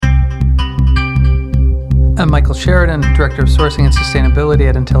I'm Michael Sheridan, Director of Sourcing and Sustainability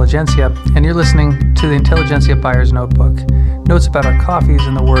at Intelligentsia, and you're listening to the Intelligentsia Buyer's Notebook, notes about our coffees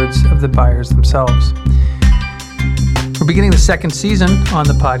in the words of the buyers themselves. We're beginning the second season on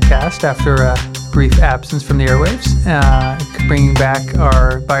the podcast after a brief absence from the airwaves, bringing back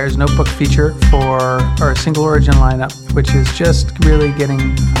our Buyer's Notebook feature for our single origin lineup, which is just really getting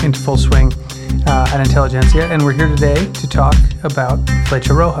into full swing at Intelligentsia. And we're here today to talk about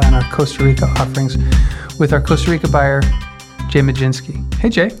Flecha Roja and our Costa Rica offerings with our Costa Rica buyer, Jay Majinski. Hey,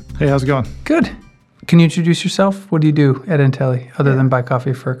 Jay. Hey, how's it going? Good. Can you introduce yourself? What do you do at Intelli other than buy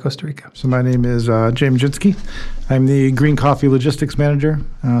coffee for Costa Rica? So my name is Jay Majinski. I'm the green coffee logistics manager.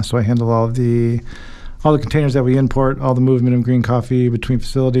 So I handle all the containers that we import, all the movement of green coffee between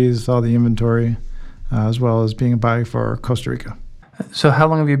facilities, all the inventory, as well as being a buyer for Costa Rica. So how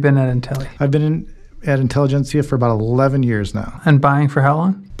long have you been at Intelli? I've been at Intelligentsia for about 11 years now. And buying for how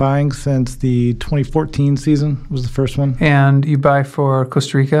long? Buying since the 2014 season was the first one. And you buy for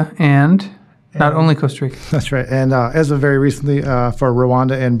Costa Rica and not only Costa Rica. That's right. And as of very recently, for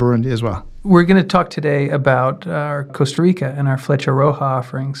Rwanda and Burundi as well. We're going to talk today about our Costa Rica and our Flecha Roja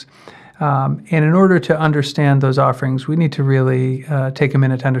offerings. And in order to understand those offerings, we need to really take a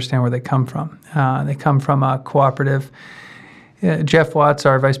minute to understand where they come from. They come from a cooperative. Jeff Watts,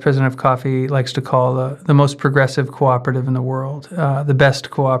 our Vice President of Coffee, likes to call the most progressive cooperative in the world, the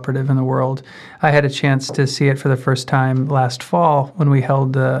best cooperative in the world. I had a chance to see it for the first time last fall when we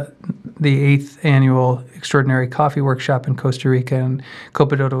held the 8th annual Extraordinary Coffee Workshop in Costa Rica, and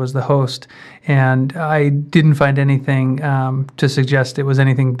Coopedota was the host. And I didn't find anything to suggest it was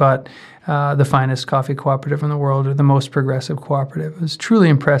anything but the finest coffee cooperative in the world, or the most progressive cooperative. It was truly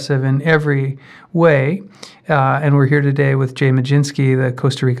impressive in every way. And we're here today with Jay Majinski, the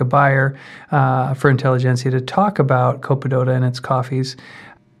Costa Rica buyer for Intelligentsia, to talk about Coopedota and its coffees.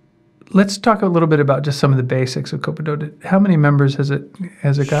 Let's talk a little bit about just some of the basics of Coopedota. How many members has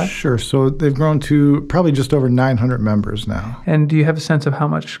it got? Sure. So they've grown to probably just over 900 members now. And do you have a sense of how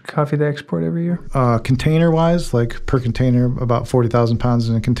much coffee they export every year? Container-wise, like per container, about 40,000 pounds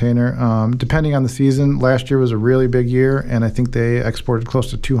in a container. Depending on the season, last year was a really big year, and I think they exported close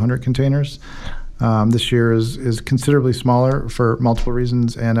to 200 containers. This year is considerably smaller for multiple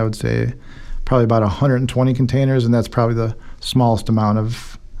reasons, and I would say probably about 120 containers, and that's probably the smallest amount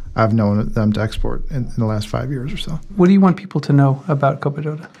I've known them to export in the last 5 years or so. What do you want people to know about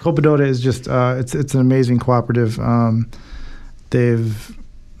Coopedota? Coopedota is just it's an amazing cooperative. They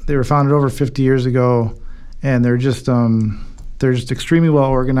were founded over 50 years ago, and they're just extremely well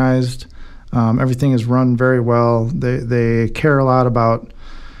organized. Everything is run very well. They care a lot about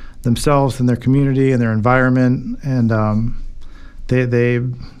themselves and their community and their environment, and they're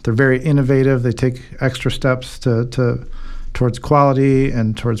very innovative. They take extra steps towards quality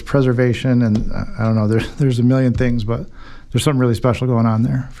and towards preservation, and I don't know, there's a million things, but there's something really special going on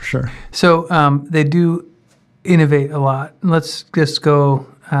there for sure. So they do innovate a lot. Let's just go,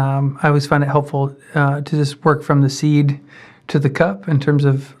 I always find it helpful to just work from the seed to the cup in terms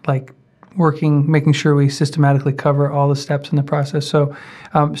of like making sure we systematically cover all the steps in the process. So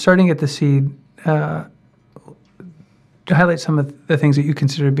starting at the seed, to highlight some of the things that you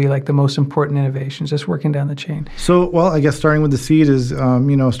consider to be like the most important innovations, just working down the chain. So, well, I guess starting with the seed is,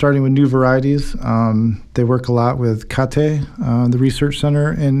 starting with new varieties. They work a lot with CATE, the research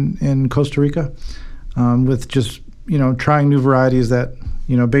center in Costa Rica, with just, trying new varieties that,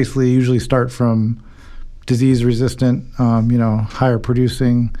 basically usually start from disease-resistant, higher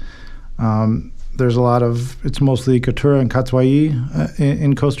producing. There's a lot of, it's mostly Caturra and Catuai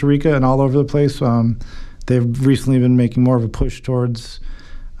in Costa Rica and all over the place. They've recently been making more of a push towards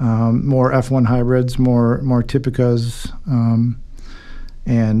more F1 hybrids, more Typicas, and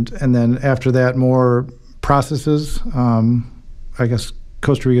then after that, more processes. I guess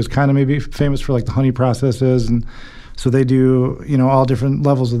Costa Rica is kind of maybe famous for like the honey processes, and so they do all different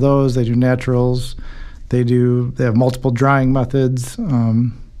levels of those. They do naturals. They have multiple drying methods.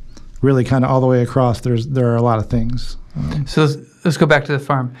 Really, kind of all the way across. There are a lot of things. So let's go back to the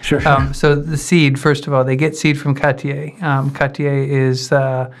farm. Sure. So the seed, first of all, they get seed from Catier. Catier is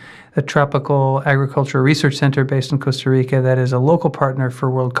a tropical agricultural research center based in Costa Rica that is a local partner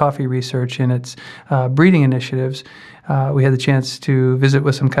for World Coffee Research in its breeding initiatives. We had the chance to visit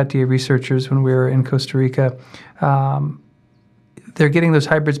with some Catier researchers when we were in Costa Rica. They're getting those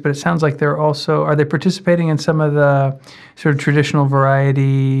hybrids, but it sounds like are they participating in some of the sort of traditional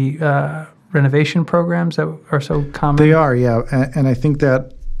variety renovation programs that are so common? They are, yeah. And I think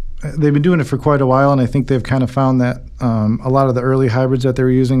that they've been doing it for quite a while, and I think they've kind of found that a lot of the early hybrids that they were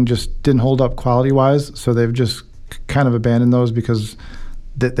using just didn't hold up quality-wise, so they've just kind of abandoned those because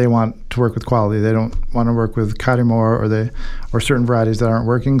that they want to work with quality. They don't want to work with Cadimor or certain varieties that aren't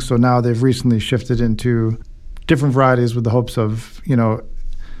working. So now they've recently shifted into different varieties with the hopes of,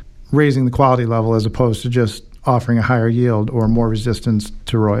 raising the quality level as opposed to just offering a higher yield or more resistance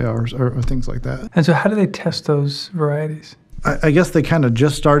to Roya or things like that. And so how do they test those varieties? I guess they kind of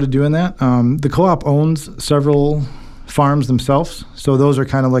just started doing that. The co-op owns several farms themselves, so those are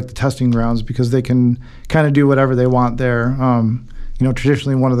kind of like the testing grounds because they can kind of do whatever they want there.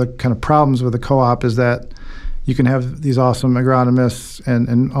 Traditionally one of the kind of problems with a co-op is that you can have these awesome agronomists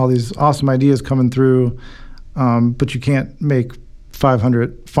and all these awesome ideas coming through, but you can't make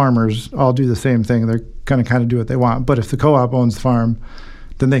 500 farmers all do the same thing. They're going to kind of do what they want. But if the co-op owns the farm,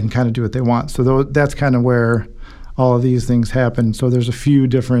 then they can kind of do what they want. So that's kind of where all of these things happen. So there's a few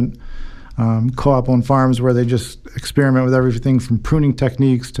different co-op owned farms where they just experiment with everything from pruning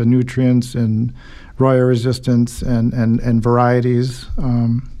techniques to nutrients and Roya resistance and varieties.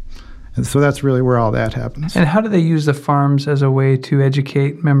 And so that's really where all that happens. And how do they use the farms as a way to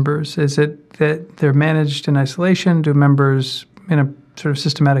educate members? Is it that they're managed in isolation? Do members in a sort of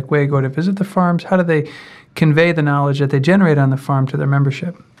systematic way go to visit the farms? How do they convey the knowledge that they generate on the farm to their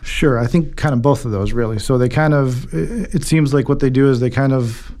membership? Sure. I think kind of both of those, really. So they kind of, it seems like what they do is they kind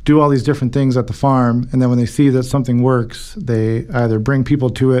of do all these different things at the farm, and then when they see that something works, they either bring people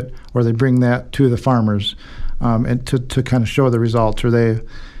to it or they bring that to the farmers and to kind of show the results, or they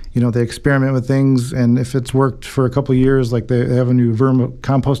experiment with things, and if it's worked for a couple of years, like they have a new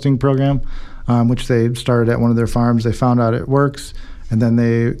vermicomposting program, which they started at one of their farms. They found out it works, and then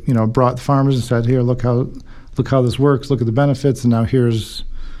they, brought the farmers and said, "Here, look how this works. Look at the benefits, and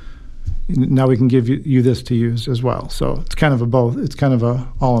now we can give you this to use as well." So it's kind of a both. It's kind of a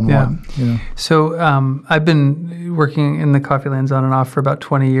all-in-one. So I've been working in the coffee lands on and off for about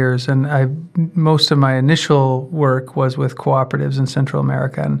 20 years, and most of my initial work was with cooperatives in Central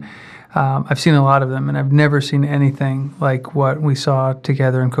America, and I've seen a lot of them, and I've never seen anything like what we saw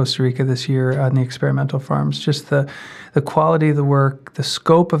together in Costa Rica this year on the experimental farms. Just the quality of the work, the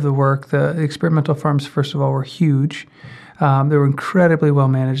scope of the work. The experimental farms, first of all, were huge. They were incredibly well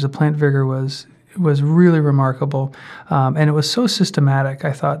managed. The plant vigor was really remarkable, and it was so systematic.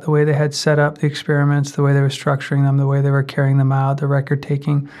 I thought the way they had set up the experiments, the way they were structuring them, the way they were carrying them out, the record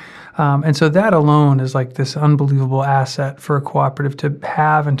taking. And so that alone is like this unbelievable asset for a cooperative to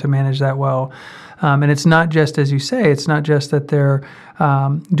have and to manage that well. And it's not just, as you say, it's not just that they're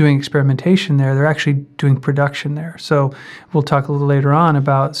doing experimentation there, they're actually doing production there. So we'll talk a little later on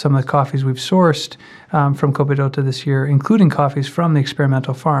about some of the coffees we've sourced from Coopedota this year, including coffees from the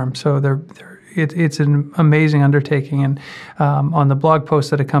experimental farm. So it's an amazing undertaking. And on the blog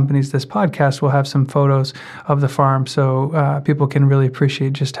post that accompanies this podcast, we'll have some photos of the farm so people can really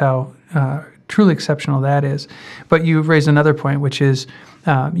appreciate just how truly exceptional that is. But you raised another point, which is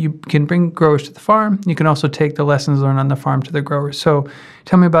you can bring growers to the farm. You can also take the lessons learned on the farm to the growers. So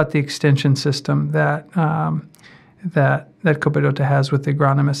tell me about the extension system that Coopedota has with the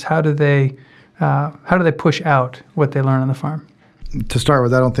agronomists. How do they push out what they learn on the farm? To start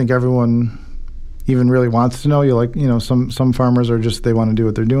with, I don't think everyone even really wants to know. Some farmers are just, they want to do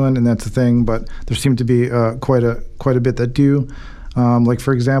what they're doing, and that's the thing. But there seem to be quite a bit that do. Like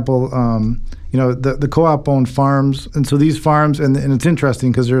for example, the co-op owned farms, and so these farms, and it's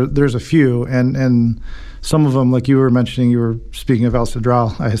interesting because there's a few, and some of them, like you were mentioning, you were speaking of El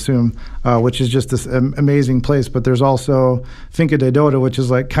Cedral, I assume, which is just this amazing place. But there's also Finca de Dota, which is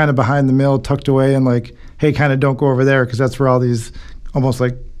like kind of behind the mill, tucked away, and like, hey, kind of don't go over there because that's where all these almost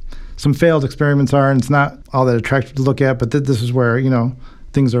like some failed experiments are, and it's not all that attractive to look at. But this is where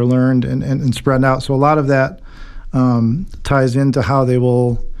things are learned and spread out. So a lot of that ties into how they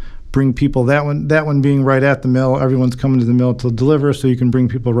will bring people. That one being right at the mill, everyone's coming to the mill to deliver, so you can bring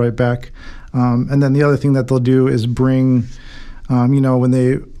people right back. And then the other thing that they'll do is bring, when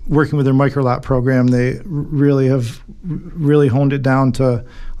they working with their microlot program, they really have honed it down to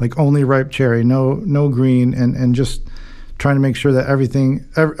like only ripe cherry, no green, and just trying to make sure that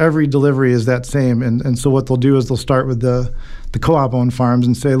every delivery is that same. And so what they'll do is they'll start with the co-op owned farms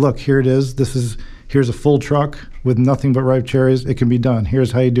and say, look, here it is. Here's a full truck with nothing but ripe cherries. It can be done.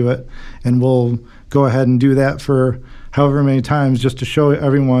 Here's how you do it. And we'll go ahead and do that for however many times just to show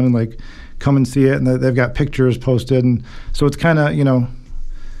everyone and like come and see it. And they've got pictures posted. And so it's kind of,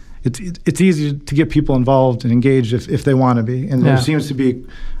 it's easy to get people involved and engaged if they want to be. And there seems to be,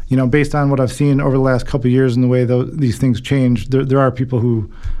 based on what I've seen over the last couple of years and the way these things change, there are people who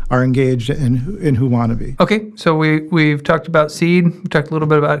are engaged and who want to be. Okay, so we've talked about seed. We talked a little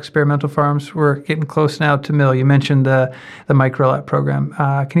bit about experimental farms. We're getting close now to mill. You mentioned the microlot program.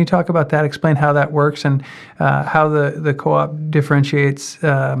 Can you talk about that? Explain how that works and how the co-op differentiates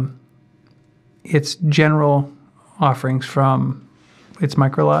its general offerings from its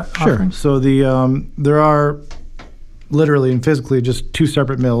microlot offerings? Sure. So there are literally and physically just two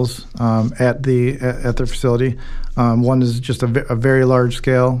separate mills at their facility. One is just a very large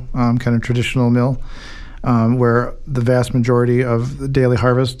scale kind of traditional mill where the vast majority of the daily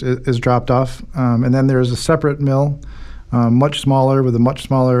harvest is dropped off. And then there's a separate mill, much smaller with a much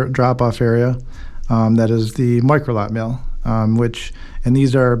smaller drop-off area that is the microlot mill, and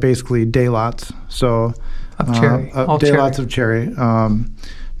these are basically day lots. So of cherry. Day cherry. Lots of cherry.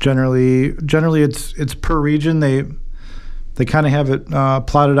 Generally it's per region. They kind of have it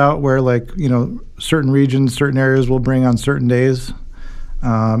plotted out where, certain regions, certain areas will bring on certain days,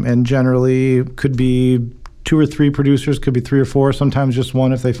 and generally could be 2 or 3 producers, could be 3 or 4, sometimes just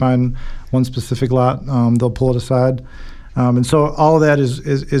one if they find one specific lot. They'll pull it aside, and so all of that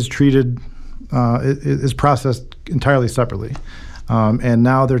is treated, is processed entirely separately, and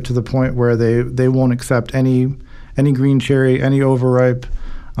now they're to the point where they won't accept any green cherry, any overripe,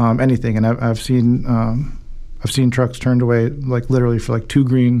 anything, and I've seen trucks turned away, literally for 2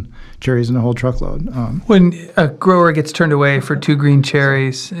 green cherries in a whole truckload. When a grower gets turned away for 2 green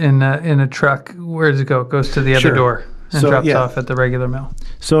cherries in a truck, where does it go? It goes to the other door and drops off at the regular mill.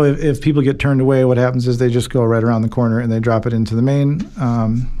 So if people get turned away, what happens is they just go right around the corner and they drop it into the main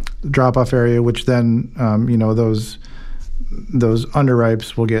drop-off area, which then those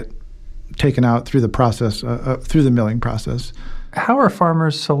underripes will get taken out through the process, through the milling process. How are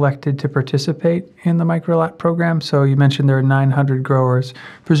farmers selected to participate in the microlot program? So you mentioned there are 900 growers.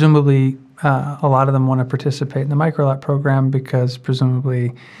 Presumably, a lot of them want to participate in the microlot program because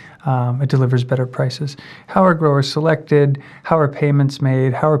presumably it delivers better prices. How are growers selected? How are payments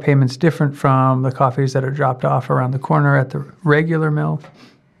made? How are payments different from the coffees that are dropped off around the corner at the regular mill?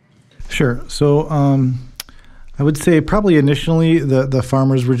 Sure. So I would say probably initially the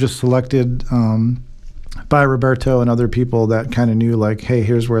farmers were just selected by Roberto and other people that kind of knew, hey,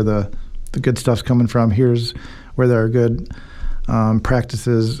 here's where the good stuff's coming from. Here's where there are good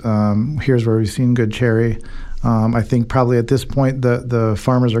practices. Here's where we've seen good cherry. I think probably at this point the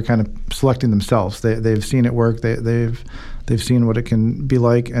farmers are kind of selecting themselves. They've seen it work. They've seen what it can be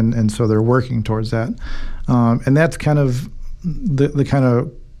like, and so they're working towards that. And that's kind of the kind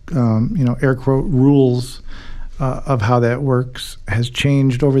of air quote rules of how that works has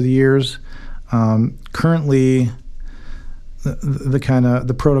changed over the years. Currently,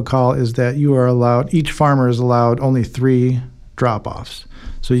 the protocol is that each farmer is allowed only 3 drop-offs.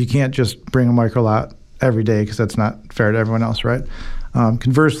 So you can't just bring a microlot every day because that's not fair to everyone else, right?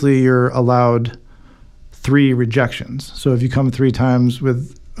 Conversely, you're allowed 3 rejections. So if you come 3 times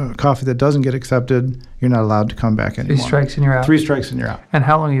with coffee that doesn't get accepted, you're not allowed to come back anymore. 3 strikes and you're out. 3 strikes and you're out. And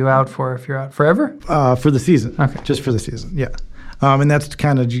how long are you out for if you're out? Forever? For the season. Okay. Just for the season, yeah. And that's to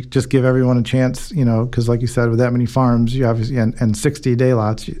kind of just give everyone a chance, because like you said, with that many farms, you obviously and 60 day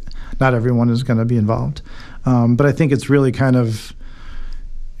lots, not everyone is going to be involved. But I think it's really kind of,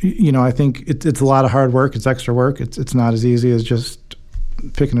 I think it's a lot of hard work. It's extra work. It's not as easy as just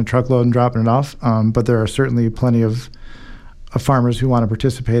picking a truckload and dropping it off. But there are certainly plenty of farmers who want to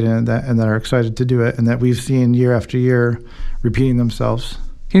participate in it and that are excited to do it, and that we've seen year after year repeating themselves.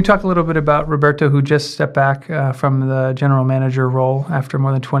 Can you talk a little bit about Roberto, who just stepped back from the general manager role after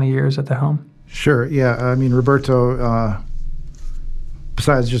more than 20 years at the helm? Sure, yeah. I mean, Roberto,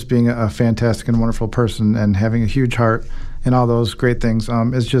 besides just being a fantastic and wonderful person and having a huge heart and all those great things,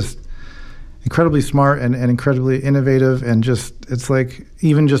 is just incredibly smart and incredibly innovative. And it's like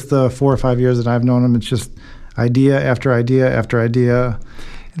even just the 4 or 5 years that I've known him, it's just idea after idea after idea.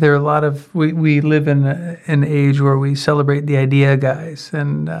 There are a lot of, we live in an age where we celebrate the idea guys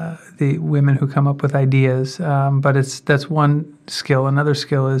and the women who come up with ideas, but that's one skill. Another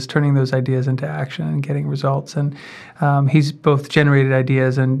skill is turning those ideas into action and getting results. And he's both generated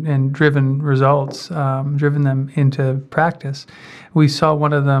ideas and driven results, driven them into practice. We saw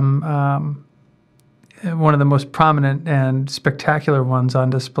one of them, one of the most prominent and spectacular ones on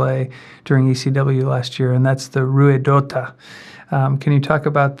display during ECW last year, and that's the Coopedota. Can you talk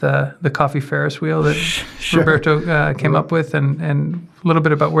about the coffee Ferris wheel that Sure. Roberto came up with and a little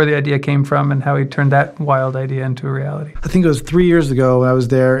bit about where the idea came from and how he turned that wild idea into a reality? I think it was 3 years ago when I was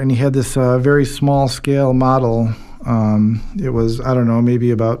there, and he had this very small scale model. It was,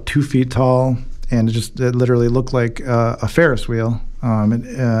 maybe about 2 feet tall, and it literally looked like a Ferris wheel.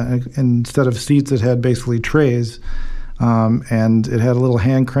 Instead of seats, it had basically trays, and it had a little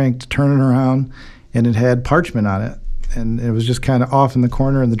hand crank to turn it around, and it had parchment on it. And it was just kind of off in the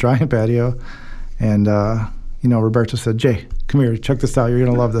corner in the drying patio. And, Roberto said, "Jay, come here, check this out. You're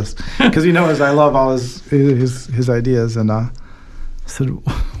going to love this." Because he knows I love all his ideas. And I said,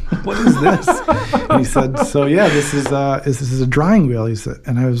 "What is this?" And he said, "So, yeah, this is a drying wheel." He said,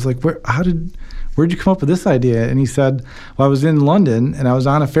 and I was like, where'd you come up with this idea? And he said, "Well, I was in London, and I was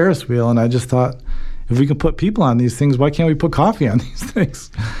on a Ferris wheel, and I just thought, if we can put people on these things, why can't we put coffee on these things?"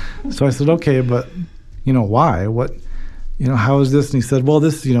 So I said, "Okay, but, why? What, how is this?" And he said, "Well,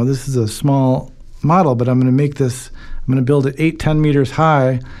 this is a small model, but I'm going to build it 8-10 meters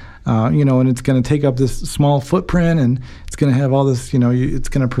high, and it's going to take up this small footprint, and it's going to have all this, it's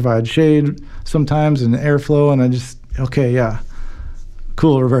going to provide shade sometimes and airflow." And I just, okay, yeah,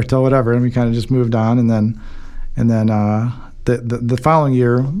 cool, Roberto, whatever. And we kind of just moved on. And then the following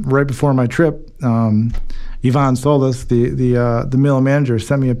year, right before my trip, Ivan Solis, the mill manager,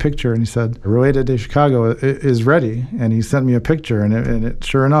 sent me a picture, and he said, "Rueda de Chicago is ready." And he sent me a picture, and it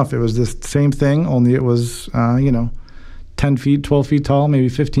sure enough, it was this same thing, only it was 10 feet, 12 feet tall, maybe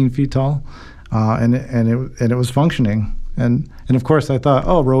 15 feet tall, and it was functioning. And of course, I thought,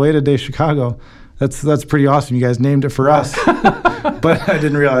 oh, Rueda de Chicago, that's pretty awesome. You guys named it for us. But I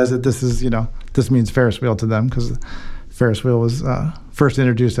didn't realize that this means Ferris wheel to them, because Ferris wheel was first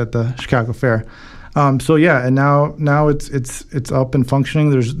introduced at the Chicago Fair. So yeah, and now it's up and functioning.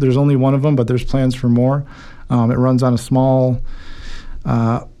 There's only one of them, but there's plans for more. It runs on a small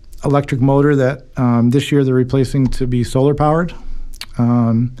electric motor that this year they're replacing to be solar powered.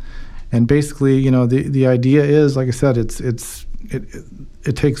 And basically, the idea is, like I said,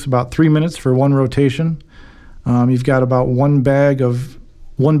 it takes about 3 minutes for one rotation. You've got about one bag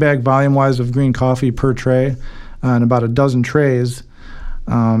volume-wise of green coffee per tray, and about a dozen trays.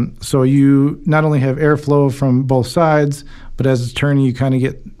 So you not only have airflow from both sides, but as it's turning, you kind of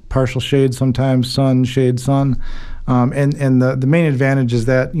get partial shade sometimes, sun, shade, sun. And the main advantage is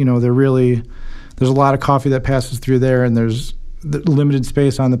that, there's a lot of coffee that passes through there, and there's limited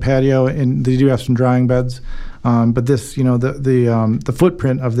space on the patio, and they do have some drying beds. But this, the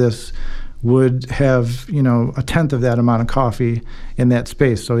footprint of this would have, a tenth of that amount of coffee in that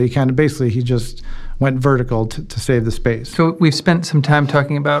space. So he just went vertical to save the space. So we've spent some time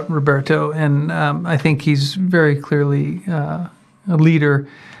talking about Roberto, and I think he's very clearly a leader,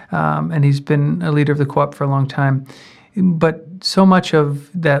 and he's been a leader of the co-op for a long time. But so much of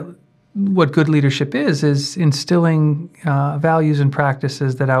that, what good leadership is instilling values and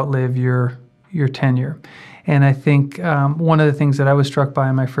practices that outlive your tenure. And I think one of the things that I was struck by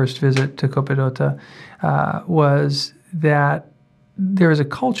in my first visit to Coopedota was that there is a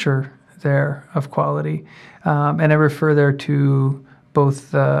culture there of quality. And I refer there to both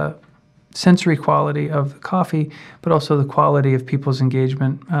the sensory quality of the coffee, but also the quality of people's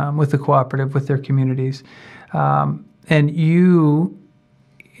engagement with the cooperative, with their communities. And you,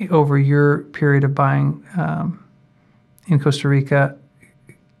 over your period of buying in Costa Rica,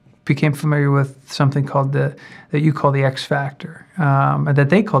 became familiar with something called that you call the X factor, and that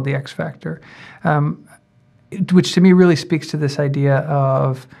they called the X factor, which to me really speaks to this idea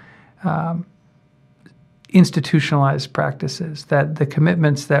of institutionalized practices, that the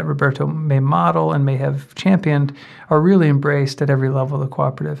commitments that Roberto may model and may have championed are really embraced at every level of the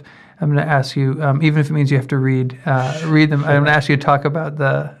cooperative. I'm going to ask you, even if it means you have to read them, I'm going to ask you to talk about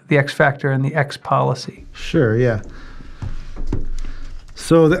the X factor and the X policy. Sure, yeah.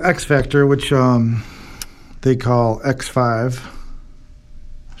 So the X factor, which they call X5,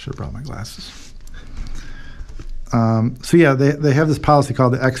 I should have brought my glasses. So yeah, they have this policy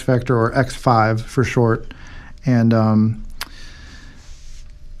called the X factor, or X5 for short, and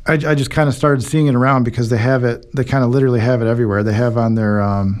I just kind of started seeing it around because they have it. They kind of literally have it everywhere. They have on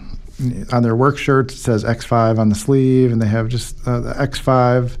their work shirts, it says X5 on the sleeve, and they have just the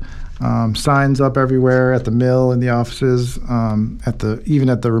X5 signs up everywhere at the mill, in the offices, even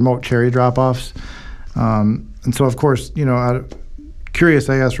at the remote cherry drop-offs. And so, of course, curious,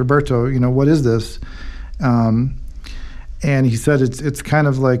 I asked Roberto, what is this? And he said it's kind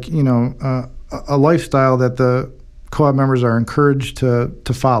of like, a lifestyle that the co-op members are encouraged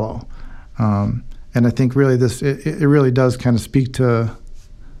to follow. And I think really it really does kind of speak to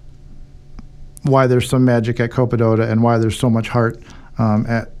why there's some magic at Coopedota and why there's so much heart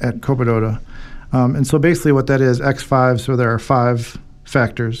at Coopedota. And so basically what that is, X5, so there are 5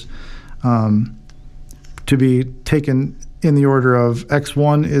 factors to be taken in the order of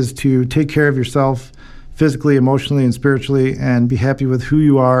X1 is to take care of yourself physically, emotionally, and spiritually, and be happy with who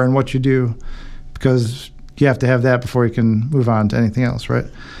you are and what you do. Because, you have to have that before you can move on to anything else, right?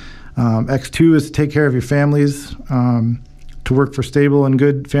 X2 is to take care of your families, to work for stable and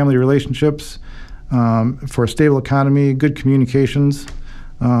good family relationships, for a stable economy, good communications.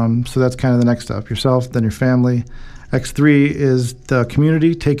 So that's kind of the next step, yourself, then your family. X3 is the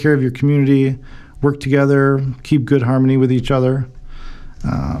community, take care of your community, work together, keep good harmony with each other.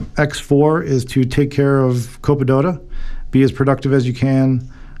 X4 is to take care of Coopedota, be as productive as you can,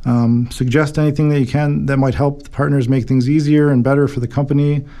 suggest anything that you can that might help the partners make things easier and better for the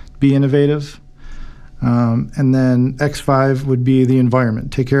company, be innovative. And then X5 would be the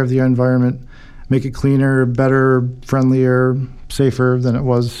environment, take care of the environment, make it cleaner, better, friendlier, safer than it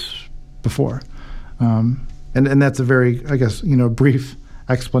was before. And that's a very, I guess, brief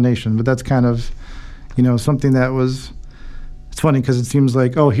explanation, but that's kind of, something that was, it's funny because it seems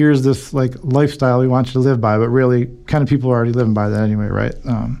like, oh, here's this like lifestyle we want you to live by, but really kind of people are already living by that anyway, right?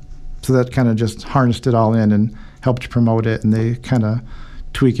 So that kind of just harnessed it all in and helped promote it, and they kind of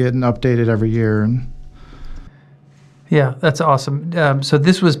tweak it and update it every year. And yeah, that's awesome. So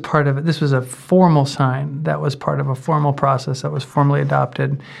this was part of it. This was a formal sign that was part of a formal process that was formally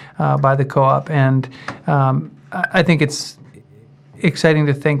adopted by the co-op. And I think it's exciting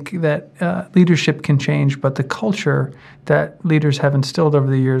to think that leadership can change, but the culture that leaders have instilled over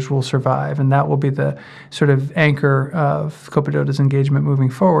the years will survive, and that will be the sort of anchor of Coopedota's engagement moving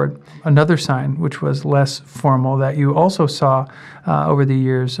forward. Another sign, which was less formal, that you also saw over the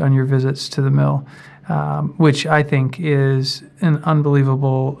years on your visits to the mill, which I think is an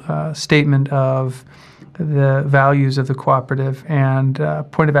unbelievable statement of the values of the cooperative and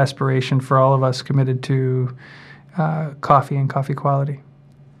point of aspiration for all of us committed to coffee and coffee quality.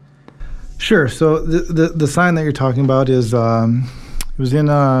 Sure. So the sign that you're talking about is it was in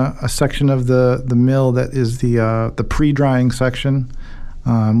a section of the mill that is the pre-drying section,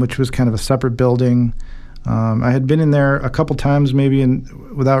 which was kind of a separate building. I had been in there a couple times, maybe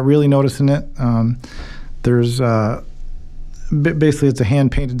without really noticing it. There's basically it's a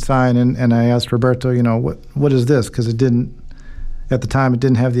hand-painted sign, and I asked Roberto, what is this? Because at the time, it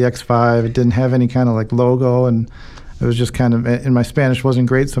didn't have the X5. It didn't have any kind of like logo, and it was just kind of, and my Spanish wasn't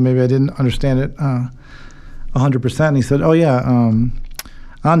great, so maybe I didn't understand it 100%. And he said, oh yeah,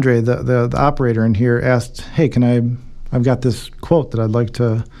 Andre, the operator in here asked, hey, I've got this quote that I'd like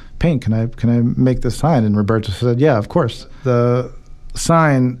to paint. Can I make this sign? And Roberto said, yeah, of course. The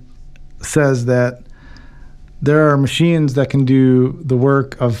sign says that there are machines that can do the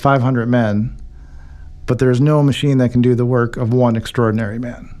work of 500 men, but there's no machine that can do the work of one extraordinary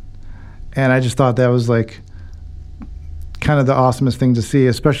man. And I just thought that was like kind of the awesomest thing to see,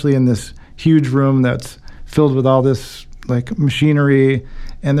 especially in this huge room that's filled with all this like machinery,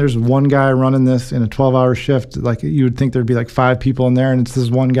 and there's one guy running this in a 12-hour shift. Like you would think there'd be like 5 people in there, and it's this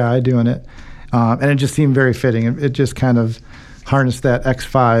one guy doing it. And it just seemed very fitting. It just kind of harnessed that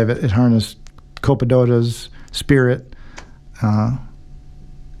X5. It harnessed Coopedota's spirit.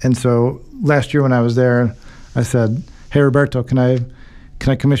 And so last year when I was there, I said, hey, Roberto, can I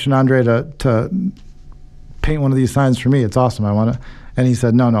commission Andre to paint one of these signs for me? It's awesome. I want to. And he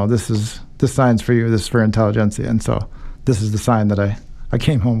said, no, this sign's for you. This is for Intelligentsia. And so this is the sign that I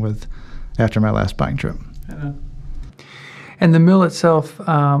came home with after my last buying trip. And the mill itself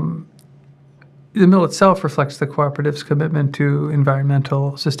reflects the cooperative's commitment to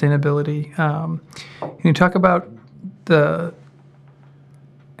environmental sustainability. Can you talk about the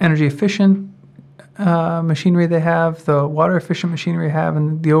energy efficient machinery they have, the water efficient machinery they have,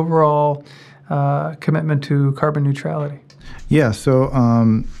 and the overall commitment to carbon neutrality? Yeah, so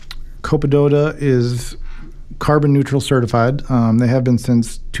Coopedota is carbon neutral certified. They have been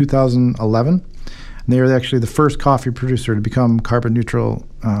since 2011. And they are actually the first coffee producer to become carbon neutral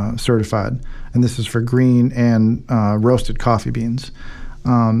certified. And this is for green and roasted coffee beans.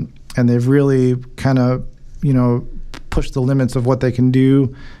 And they've really kind of, pushed the limits of what they can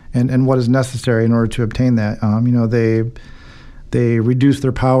do and what is necessary in order to obtain that. They reduce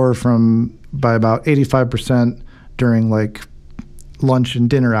their power by about 85% during like lunch and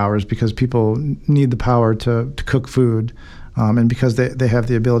dinner hours because people need the power to cook food, and because they have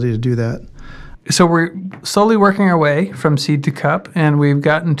the ability to do that. So we're slowly working our way from seed to cup, and we've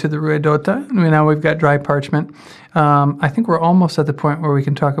gotten to the Coopedota, and now we've got dry parchment. I think we're almost at the point where we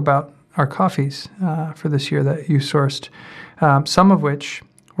can talk about our coffees for this year that you sourced, some of which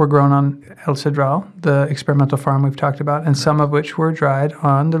were grown on El Cedral, the experimental farm we've talked about, and some of which were dried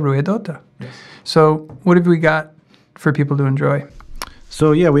on the Coopedota. Yes. So what have we got for people to enjoy?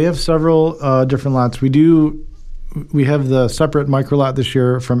 So yeah, we have several different lots. We have the separate micro lot this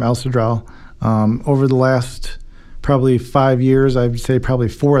year from El Cedral. Over the last probably 5 years, I'd say probably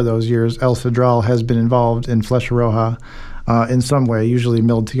 4 of those years, El Cedral has been involved in Flecha Roja in some way, usually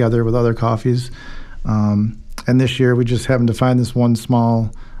milled together with other coffees. And this year we just happened to find this one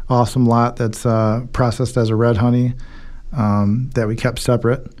small, awesome lot that's processed as a red honey that we kept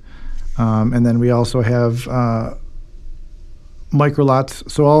separate. And then we also have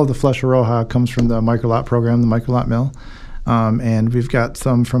microlots. So all of the Flecha Roja comes from the microlot program, the microlot mill. And we've got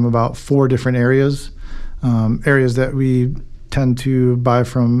some from about 4 different areas that we tend to buy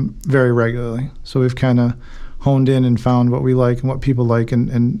from very regularly. So we've kind of honed in and found what we like and what people like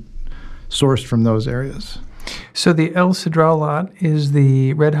and sourced from those areas. So the El Cedral lot is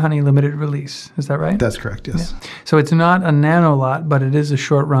the red honey limited release. Is that right? That's correct, yes. Yeah. So it's not a nano lot, but it is a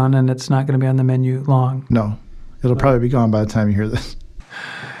short run, and it's not going to be on the menu long. No. It'll probably be gone by the time you hear this.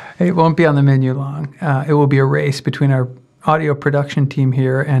 It won't be on the menu long. It will be a race between our audio production team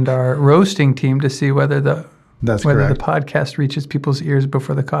here and our roasting team to see whether the podcast reaches people's ears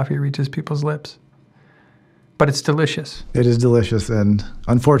before the coffee reaches people's lips. But it's delicious. It is delicious, and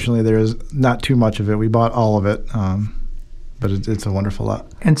unfortunately there is not too much of it. We bought all of it, but it's a wonderful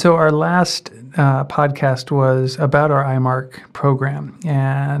lot. And so our last podcast was about our IMARC program,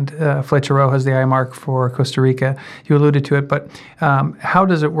 and Flecha Roja is the IMARC for Costa Rica. You alluded to it, but how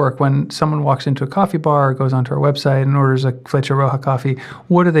does it work when someone walks into a coffee bar or goes onto our website and orders a Flecha Roja coffee?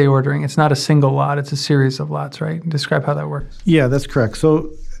 What are they ordering? It's not a single lot, it's a series of lots, right? Describe how that works. Yeah, that's correct. So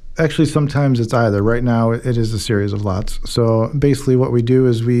actually, sometimes it's either. Right now, it is a series of lots. So basically what we do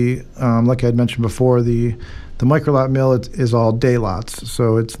is we, like I had mentioned before, the microlot mill is all day lots.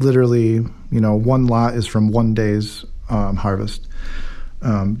 So it's literally, one lot is from one day's harvest.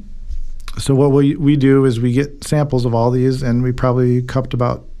 So what we do is we get samples of all these, and we probably cupped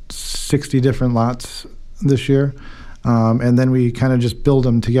about 60 different lots this year. And then we kind of just build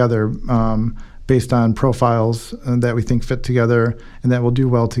them together based on profiles that we think fit together and that will do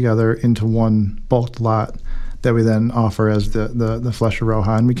well together into one bulked lot that we then offer as the Flecha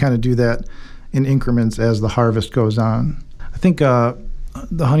Roja. And we kind of do that in increments as the harvest goes on. I think the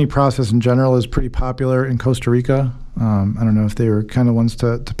honey process in general is pretty popular in Costa Rica. I don't know if they were kind of ones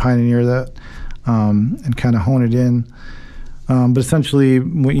to pioneer that and kind of hone it in. But essentially,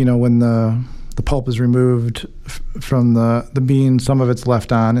 when the pulp is removed from the bean, some of it's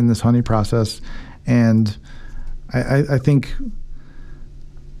left on in this honey process, and I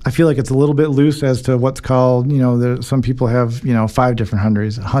feel like it's a little bit loose as to what's called, some people have 5 different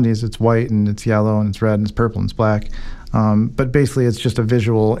honeys. It's white and it's yellow and it's red and it's purple and it's black, but basically it's just a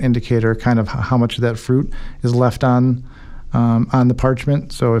visual indicator kind of how much of that fruit is left on the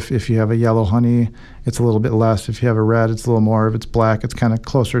parchment. So if you have a yellow honey, it's a little bit less. If you have a red, it's a little more. If it's black, it's kind of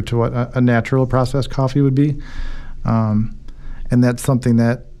closer to what a natural processed coffee would be. And that's something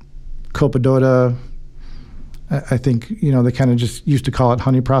that Coopedota, I think, they kind of just used to call it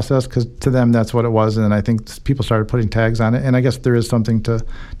honey process because to them that's what it was. And I think people started putting tags on it. And I guess there is something to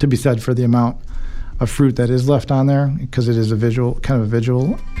be said for the amount of fruit that is left on there because it is a visual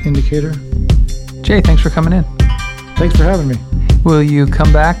indicator. Jay, thanks for coming in. Thanks for having me. Will you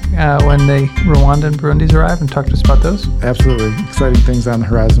come back when the Rwanda and Burundis arrive and talk to us about those? Absolutely. Exciting things on the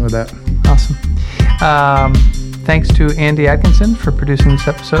horizon with that. Awesome. Thanks to Andy Atkinson for producing this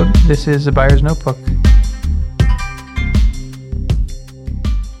episode. This is A Buyer's Notebook.